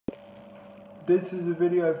This is a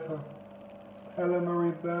video for Ella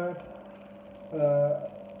Marie Bird.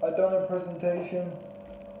 I've done a presentation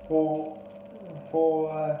for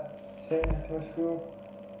St. Nicholas School.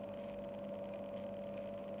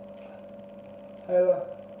 Ella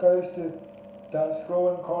goes to that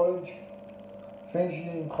school in college. I think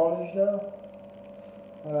she's in college now.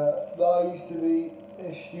 I used to be a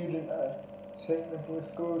student at St. Nicholas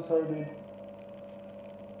School, so did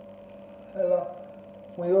Ella.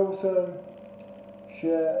 We also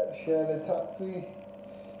share the taxi.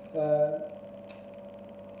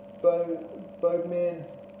 Both me and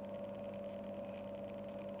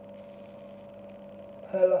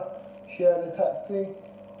Ella share the taxi,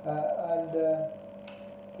 and the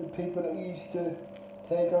people that used to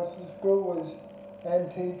take us to school was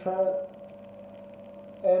MT Travel.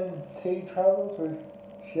 So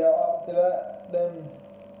shout out to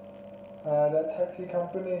that taxi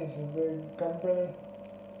company is a very good company.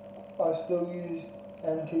 I still use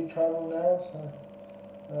MT Travel now, so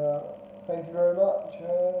thank you very much.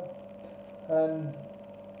 And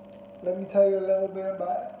let me tell you a little bit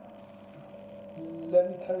about.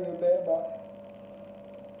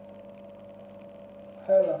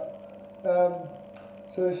 Ella.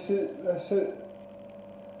 So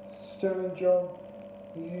Stu and John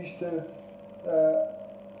used to.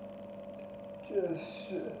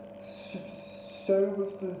 Stu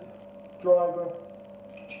was the driver.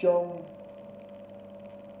 John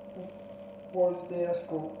was the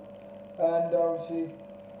escort, and obviously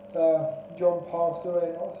John passed away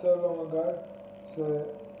not so long ago. So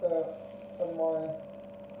and my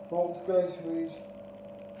thoughts goes to his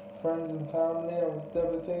friends and family. I was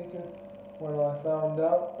devastated when I found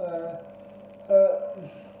out.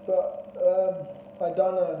 But I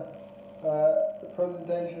done a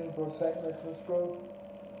presentation for St. Nicholas School.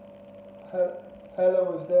 Ella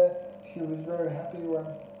was there. She was very happy when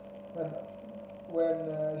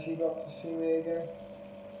she got to see me again.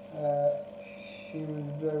 She was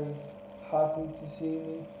very happy to see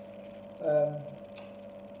me.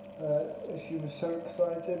 She was so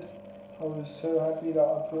excited. I was so happy that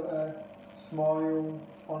I put a smile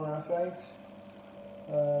on her face.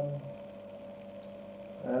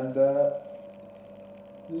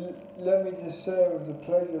 Let me just say it was a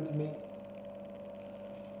pleasure to meet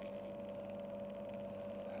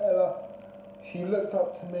Ella. She looked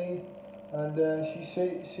up to me, and she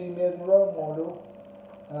seen me as a role model,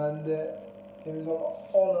 and it was an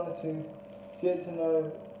honour to get to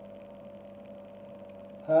know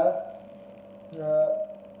her.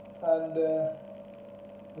 And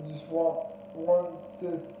I just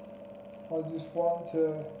want to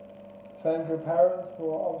thank her parents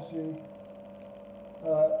for obviously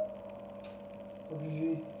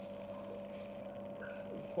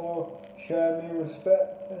for showing me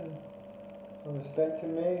respect and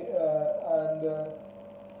respecting me, and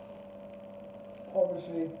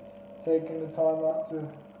obviously taking the time out to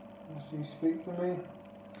obviously speak to me.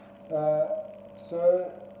 So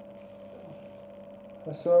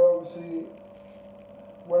obviously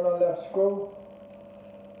when I left school,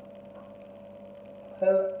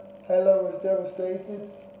 Ella was devastated.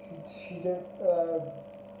 She didn't.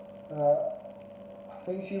 I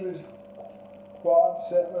think she was quite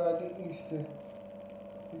upset when I didn't used to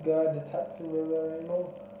go in the taxi with her anymore.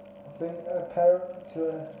 I think her parents,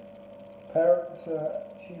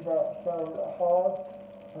 she found it hard.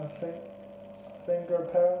 I think her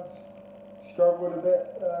parents struggled a bit,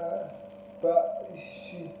 but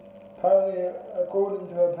she apparently, according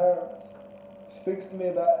to her parents, speaks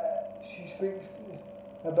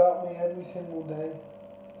about me every single day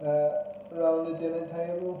around the dinner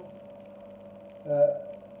table.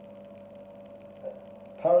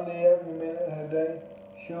 Apparently every minute of her day,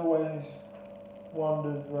 she always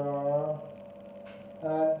wonders where I am.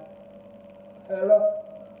 And Ella,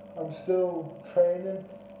 I'm still training,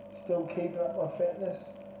 still keeping up my fitness.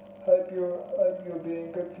 Hope you're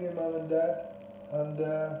being good for your mum and dad. And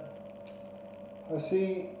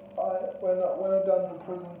when I done the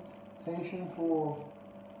presentation for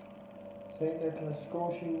St. Nicholas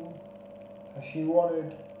School, she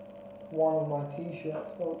wanted one of my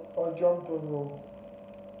t-shirts or jumpers or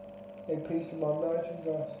a piece of my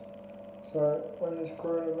merchandise. So when this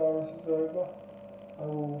coronavirus is over, I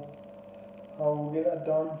will get that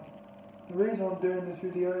done. The reason I'm doing this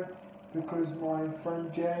video because my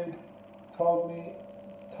friend Jade told me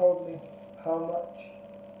how much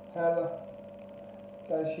Ella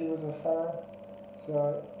that she was a fan.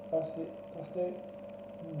 So that's it.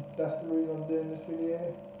 That's the reason I'm doing this video.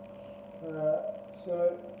 So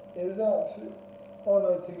it was an absolute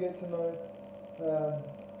honour to get to know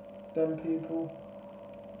them people.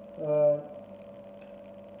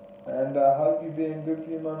 and I hope you're being good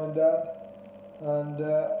for your mum and dad. And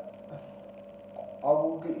I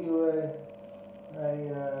will get you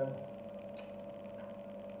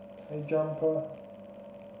a jumper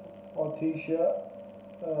or t-shirt.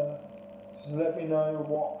 Just let me know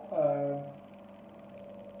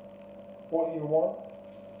what you want,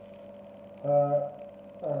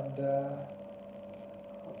 and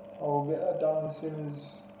I will get that done as soon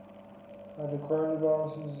as the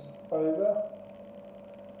coronavirus is over.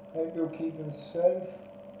 Hope you're keeping safe.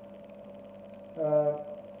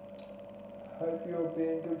 Hope you're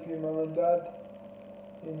being good for your mum and dad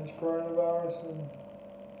in this coronavirus, and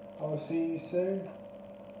I'll see you soon.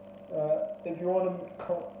 If you want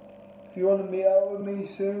to meet up with me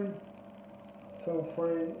soon, feel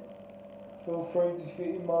free to just get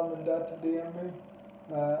your mum and dad to DM me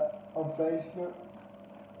on Facebook.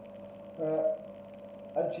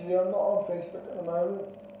 Actually, I'm not on Facebook at the moment.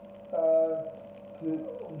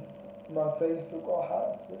 My Facebook got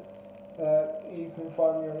hacked. You can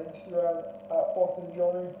find me on Instagram at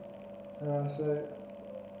BottomJohnny. So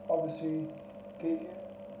obviously,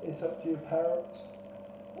 it's up to your parents.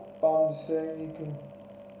 But I'm just saying you can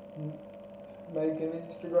make an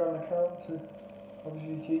Instagram account to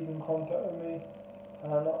obviously keep in contact with me,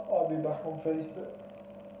 and I'll be back on Facebook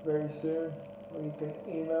very soon, or you can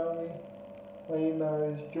email me. My email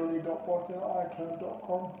is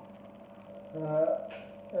johnny.bottom@icloud.com,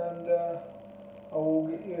 and I will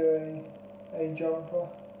get you a jumper.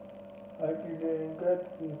 I hope you're doing good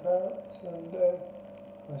for your parents, and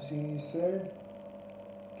I'll see you soon.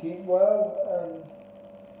 Keep well,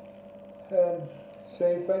 and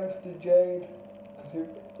say thanks to Jade, because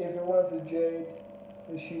if it weren't for Jade,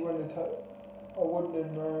 I wouldn't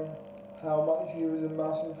have known how much she was a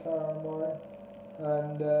massive fan of mine.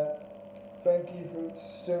 And thank you for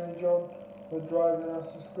Stu and John for driving us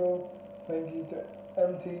to school. Thank you to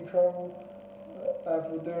MT Travel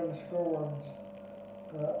for doing the school runs.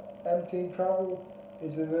 MT Travel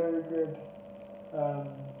is a very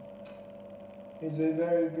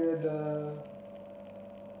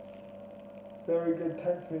good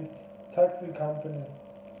taxi company.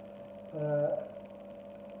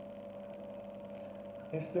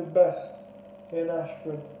 It's the best in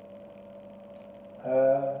Ashford.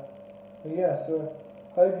 But yeah, so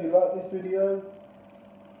hope you like this video.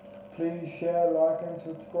 Please share, like and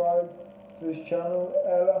subscribe to this channel,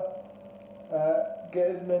 Ella. Get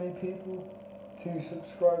as many people to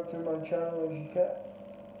subscribe to my channel as you can.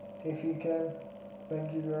 If you can,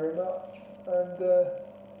 thank you very much. And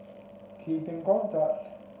keep in contact.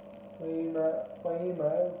 My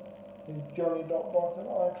email is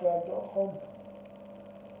johnny.bottom@icloud.com.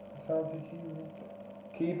 So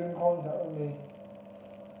keep in contact with me.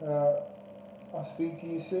 I'll speak to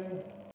you soon.